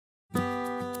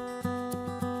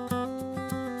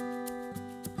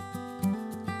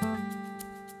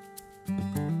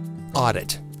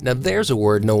Audit. Now there's a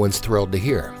word no one's thrilled to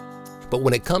hear. But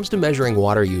when it comes to measuring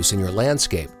water use in your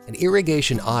landscape, an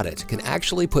irrigation audit can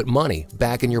actually put money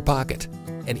back in your pocket.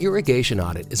 An irrigation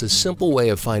audit is a simple way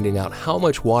of finding out how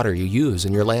much water you use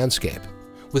in your landscape.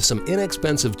 With some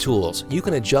inexpensive tools, you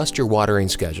can adjust your watering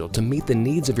schedule to meet the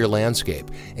needs of your landscape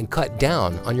and cut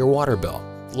down on your water bill.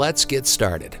 Let's get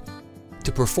started.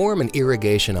 To perform an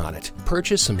irrigation audit,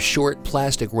 purchase some short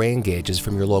plastic rain gauges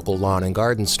from your local lawn and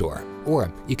garden store,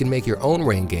 or you can make your own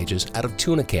rain gauges out of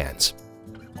tuna cans.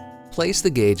 Place the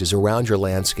gauges around your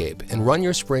landscape and run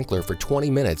your sprinkler for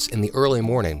 20 minutes in the early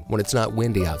morning when it's not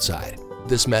windy outside.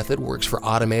 This method works for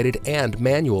automated and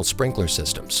manual sprinkler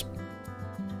systems.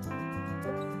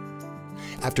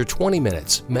 After 20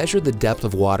 minutes, measure the depth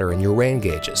of water in your rain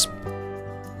gauges.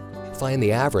 Find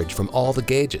the average from all the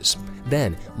gauges.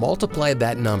 Then multiply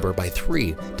that number by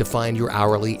 3 to find your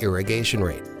hourly irrigation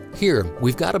rate. Here,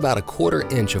 we've got about a 1/4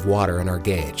 inch of water in our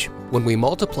gauge. When we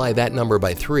multiply that number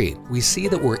by 3, we see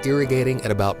that we're irrigating at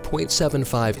about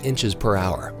 0.75 inches per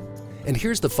hour. And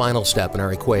here's the final step in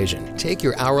our equation. Take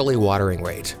your hourly watering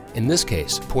rate, in this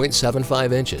case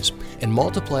 0.75 inches, and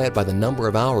multiply it by the number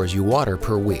of hours you water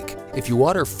per week. If you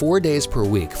water 4 days per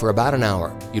week for about an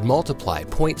hour, you'd multiply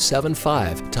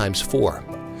 0.75 times 4.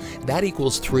 That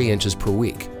equals 3 inches per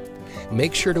week.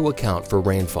 Make sure to account for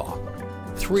rainfall.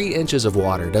 3 inches of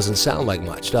water doesn't sound like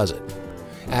much, does it?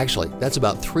 Actually, that's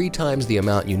about 3 times the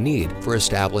amount you need for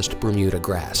established Bermuda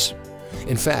grass.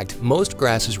 In fact, most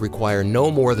grasses require no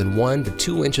more than 1 to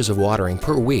 2 inches of watering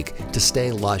per week to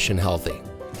stay lush and healthy.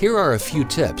 Here are a few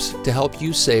tips to help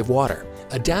you save water.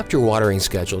 Adapt your watering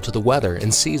schedule to the weather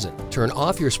and season. Turn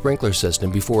off your sprinkler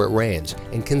system before it rains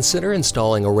and consider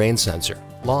installing a rain sensor.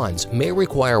 Lawns may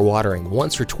require watering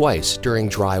once or twice during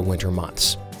dry winter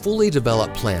months. Fully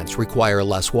developed plants require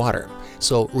less water,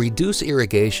 so reduce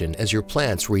irrigation as your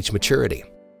plants reach maturity.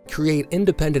 Create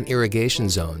independent irrigation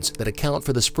zones that account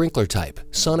for the sprinkler type,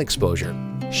 sun exposure,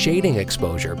 shading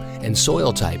exposure, and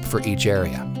soil type for each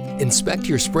area. Inspect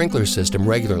your sprinkler system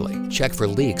regularly. Check for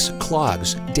leaks,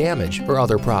 clogs, damage, or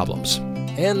other problems.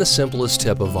 And the simplest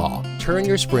tip of all, turn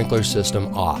your sprinkler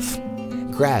system off.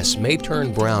 Grass may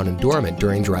turn brown and dormant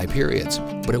during dry periods,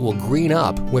 but it will green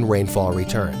up when rainfall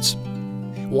returns.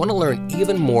 Want to learn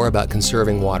even more about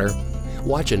conserving water?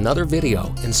 Watch another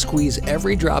video and squeeze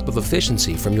every drop of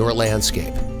efficiency from your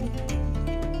landscape.